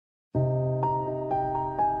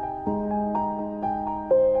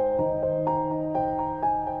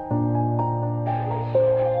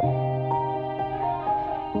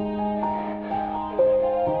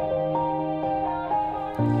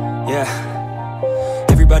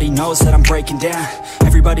Everybody knows that I'm breaking down.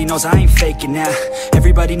 Everybody knows I ain't faking now.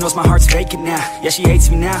 Everybody knows my heart's vacant now. Yeah, she hates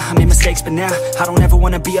me now, I made mistakes, but now I don't ever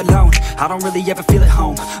wanna be alone. I don't really ever feel at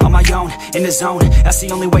home. On my own, in the zone, that's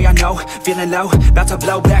the only way I know. Feeling low, about to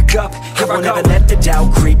blow back up. Here I won't ever let the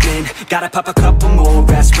doubt creep in. Gotta pop a couple more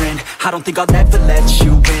aspirin. I don't think I'll ever let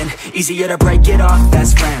you in. Easier to break it off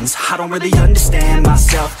best friends. I don't really understand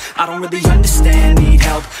myself. I don't really understand, need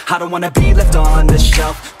help. I don't wanna be left on the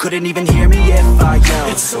shelf. Couldn't even hear me if I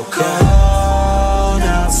yelled. It's so cold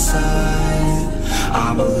outside,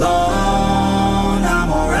 I'm alone,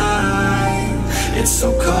 I'm alright. It's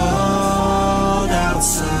so cold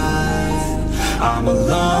outside, I'm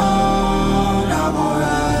alone, I'm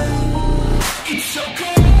alright. It's so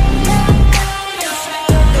cold.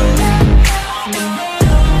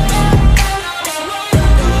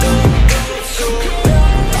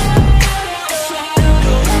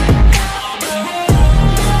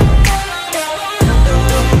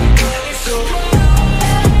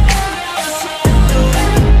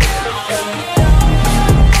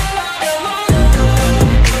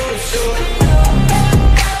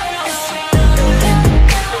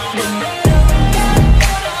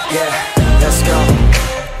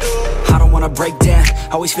 Break down,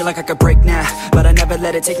 always feel like I could break now, but I never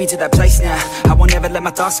let it take me to that place now. I won't ever let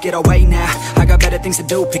my thoughts get away now. I got better things to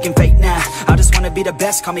do, picking fate now. I just wanna be the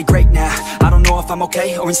best, call me great now. I don't know if I'm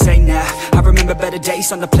okay or insane now. I remember better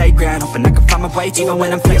days on the playground, hoping I can find my way. Even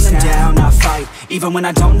when I'm feeling down, I fight. Even when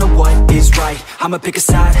I don't know what is right, I'ma pick a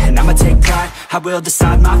side and I'ma take pride. I will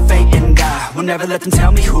decide my fate and I will never let them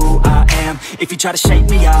tell me who I am. If you try to shake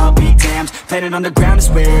me, I'll be damned. Planet on the ground is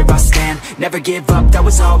where I stand. Never give up, that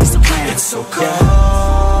was always the plan. It's so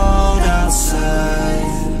cold outside,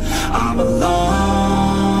 I'm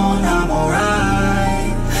alone, I'm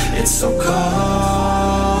alright. It's so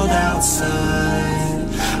cold outside,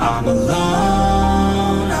 I'm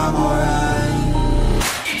alone, I'm alright.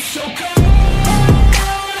 It's so cold.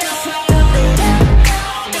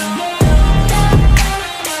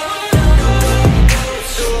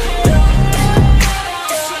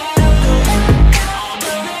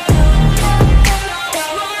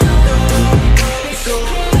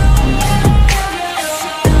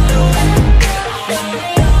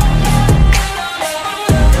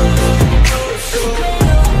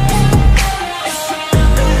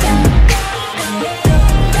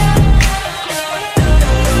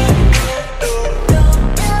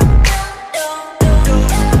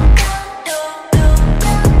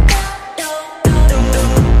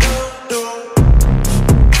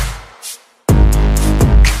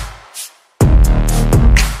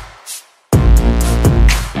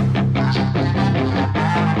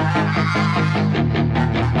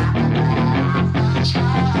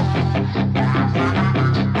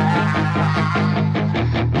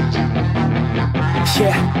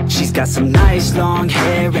 Yeah, she's got some nice long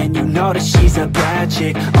hair, and you know that she's a bad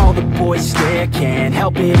chick. All the boys stare, can't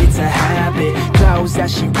help it, it's a habit. Clothes that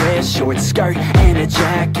she wears, short skirt and a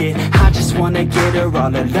jacket. I just wanna get her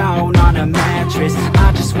all alone on a mattress.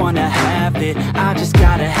 I just wanna have it, I just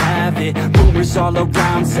gotta have it. Rumors all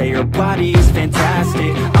around say her body is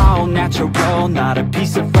fantastic. All natural, not a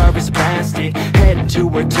piece of fur is plastic. Head to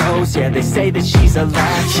her toes, yeah, they say that she's a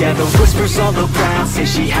latch. Yeah, the whispers all around say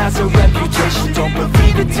she has a reputation. Don't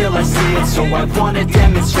believe it till I see it, so I want a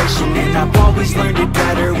demonstration. And I've always learned it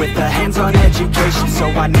better with a hands-on education. So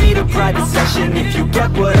I need a private session if you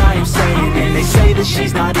get what I am saying. And they say that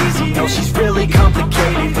she's not easy, no, she's really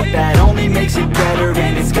complicated, but that only makes it better,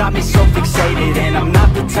 and it's got me so fixated. And I'm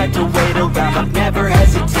not the type to wait around, I've never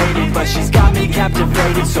hesitated, but she's got me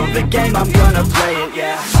captivated, so the game, I'm gonna play it,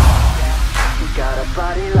 yeah. She got a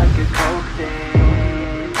body like a coke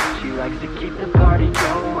thing, she likes to keep the party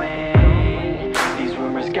going. These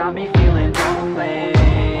rumors got me feeling lonely,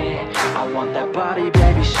 I want that body,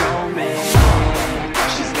 baby, show me.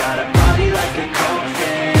 She's got a body like a coke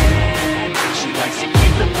thing, she likes to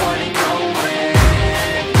keep the party going.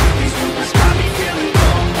 These rumors got me feeling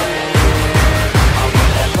lonely, I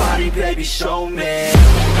want that body, baby, show me.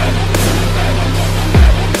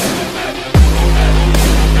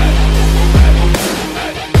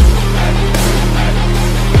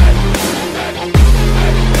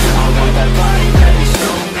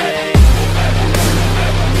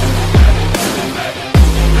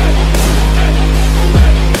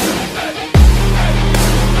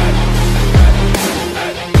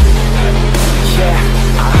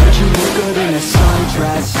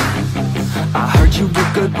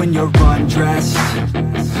 When you're undressed,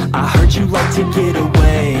 I heard you like to get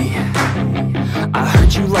away, I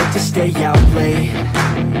heard you like to stay out late,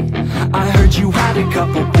 I heard you had a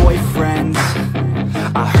couple boyfriends,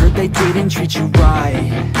 I heard they didn't treat you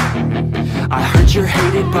right. I heard you're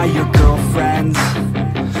hated by your girlfriends,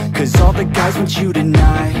 'cause all the guys want you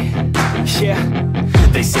tonight. Yeah,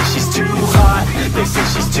 they say she's too hot, they say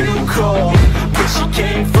she's too cold. Where she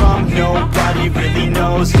came from, nobody really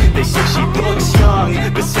knows. They say she looks young,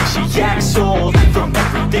 but say she acts old. From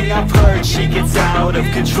everything I've heard, she gets out of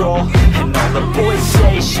control. And all the boys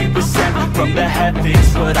say she was sent from the heavens,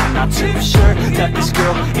 but I'm not too sure that this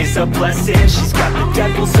girl is a blessing. She's got the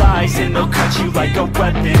devil's eyes and they'll cut you like a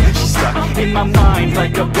weapon. She's stuck in my mind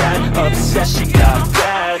like a bad obsession. Got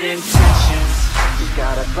bad intentions. She's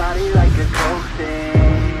got a body like a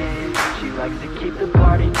coffin. She likes to keep the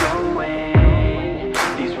party going.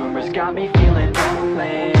 These rumors got me feeling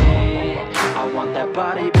lonely. I want that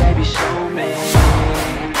body, baby, show me.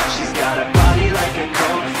 She's got a body like a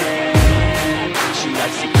coffin. She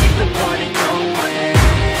likes to keep the party going.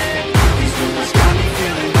 These rumors got me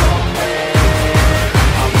feeling lonely.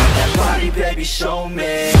 I want that body, baby, show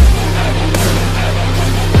me.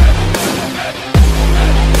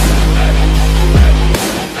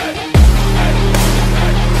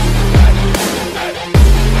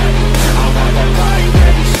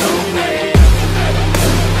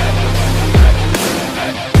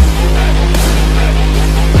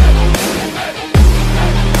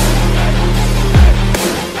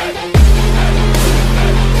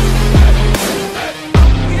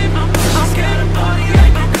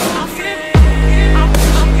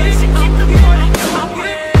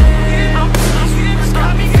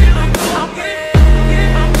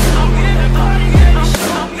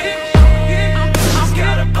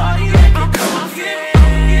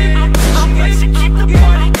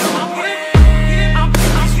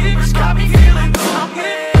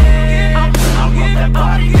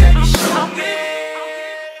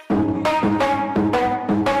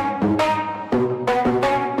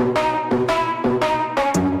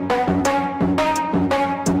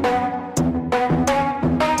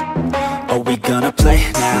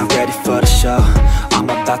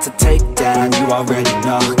 To take down, you already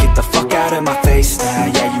know. Get the fuck out of my face now,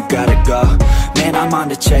 yeah, you gotta go. Man, I'm on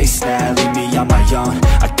the chase now, leave me on my own.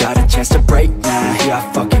 I got a chance to break now, here I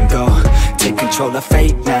fucking go. Take control of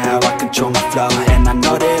fate now, I control my flow. And I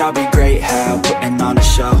know that I'll be great, how, putting on a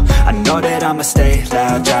show. I know that I'ma stay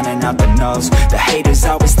loud, drowning out the noise. The haters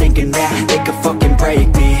always thinking that they could fucking break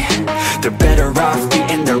me. They're better off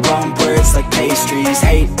eating their own words like pastries.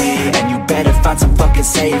 Hate me, and you better find some fucking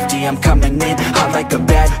safety. I'm coming in hot like a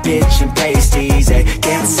bad bitch and pasties. They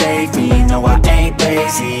can't save me, no I ain't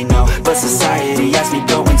lazy, no. But society has me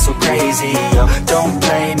going so crazy, yo. Don't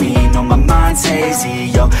blame me, no my mind's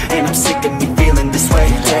hazy, yo. And I'm sick of me feeling this way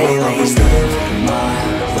daily. I'll always live my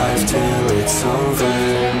life till it's over,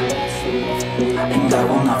 and I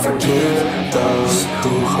will not forgive those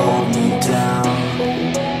who hold me down.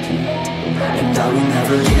 And I will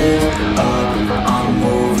never give up, I'm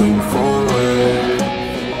moving forward.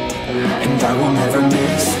 And I will never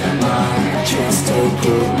miss my chance, take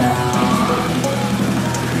it now.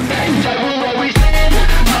 And I will always live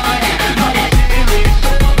my life till it's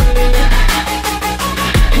over.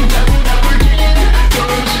 And I will never give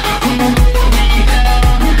those who hold me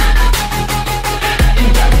down.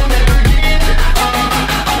 And I will never give up,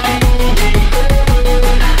 I'm moving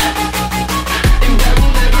forward. And I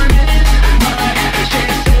will never miss my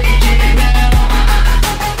chance, take it now.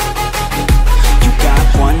 You got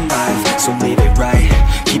one life, so live it right.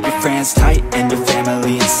 Keep your friends tight and your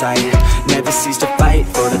family in sight. Never cease to fight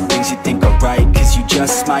for the things you think are right, 'cause you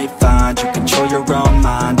just might find you control your own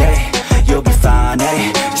mind, eh? You'll be fine,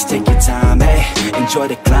 eh? Just take your time, eh? Enjoy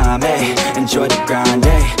the climb, eh? Enjoy the grind,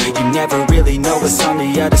 eh? You never really know what's on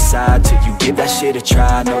the other side till you give that shit a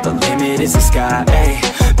try. Know the limit is the sky, eh?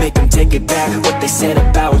 Make them take it back, what they said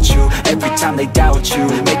about you. Every time they doubt you,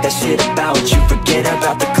 make that shit about you. Forget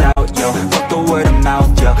about the clout, yo. Fuck the word of mouth,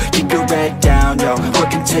 yo. Keep your head down, yo.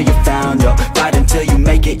 Work until you're found, yo. Fight until you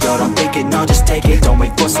make it, yo. Don't think it, no, just take it. Don't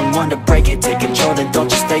wait for someone to break it. Take control and don't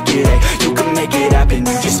just take it, eh? You can make it happen,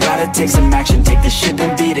 you just gotta take some action. Take the ship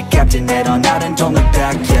and be the captain. Head on out and don't look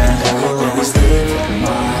back, yeah. I will always live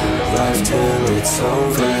my life till it's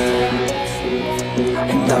over,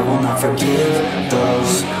 and I will not forgive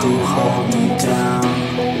those who hold me down.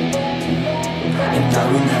 And I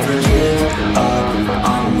will never give up,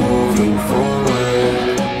 I'm moving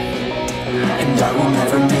forward. And I will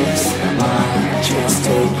never miss my chance,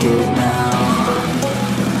 take it now.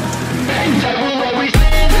 And I will always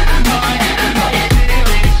live my life till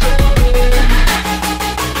it's over.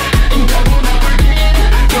 And I will not forgive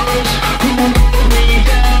those who hold me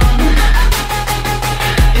down.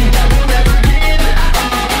 And I will never give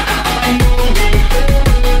up, I'm moving forward.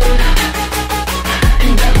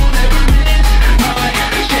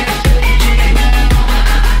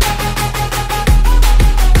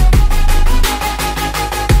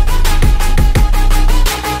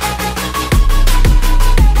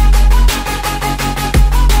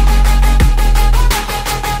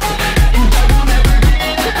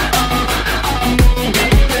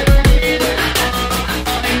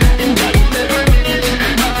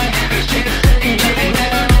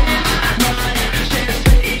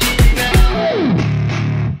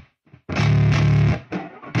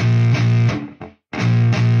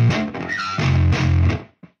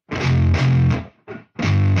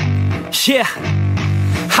 Yeah,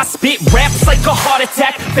 I spit raps like a heart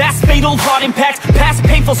attack, fast fatal heart impact, past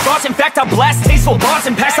painful scars. In fact, I blast tasteful bars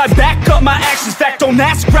and packs. I back up my actions, fact don't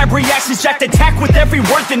ask, grab reactions, jacked attack with every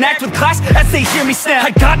word, then act with class as they hear me snap.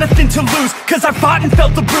 I got nothing to lose, cause I fought and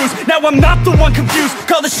felt the bruise. Now I'm not the one confused,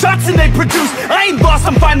 call the shots and they produce. I ain't lost,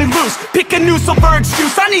 I'm finally loose, pick a new silver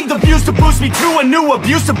excuse. I need the views to boost me to a new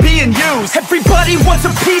abuse of being used. Everybody wants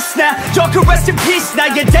a piece now, y'all can rest in peace now.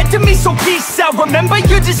 You're dead to me, so peace out, remember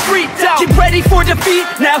you're discreet out. Get ready for defeat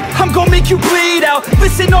now, I'm gonna make you bleed out.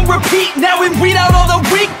 Listen on repeat now and weed out all the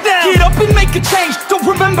weak now. Get up and make a change, don't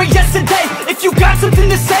remember yesterday. If you got something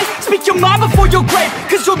to say, speak your mind before your grave,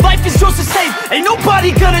 cause your life is yours to save. Ain't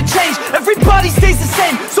nobody gonna change, everybody stays the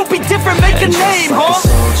same. So be different, make a name, like a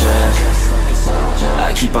soldier,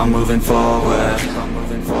 I keep on moving forward,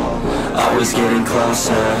 always getting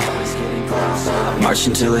closer. I march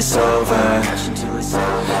until it's over.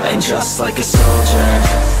 And just like a soldier,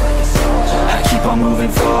 I keep on moving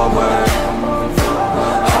forward,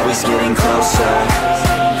 always getting closer.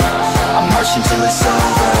 I march until it's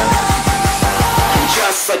over.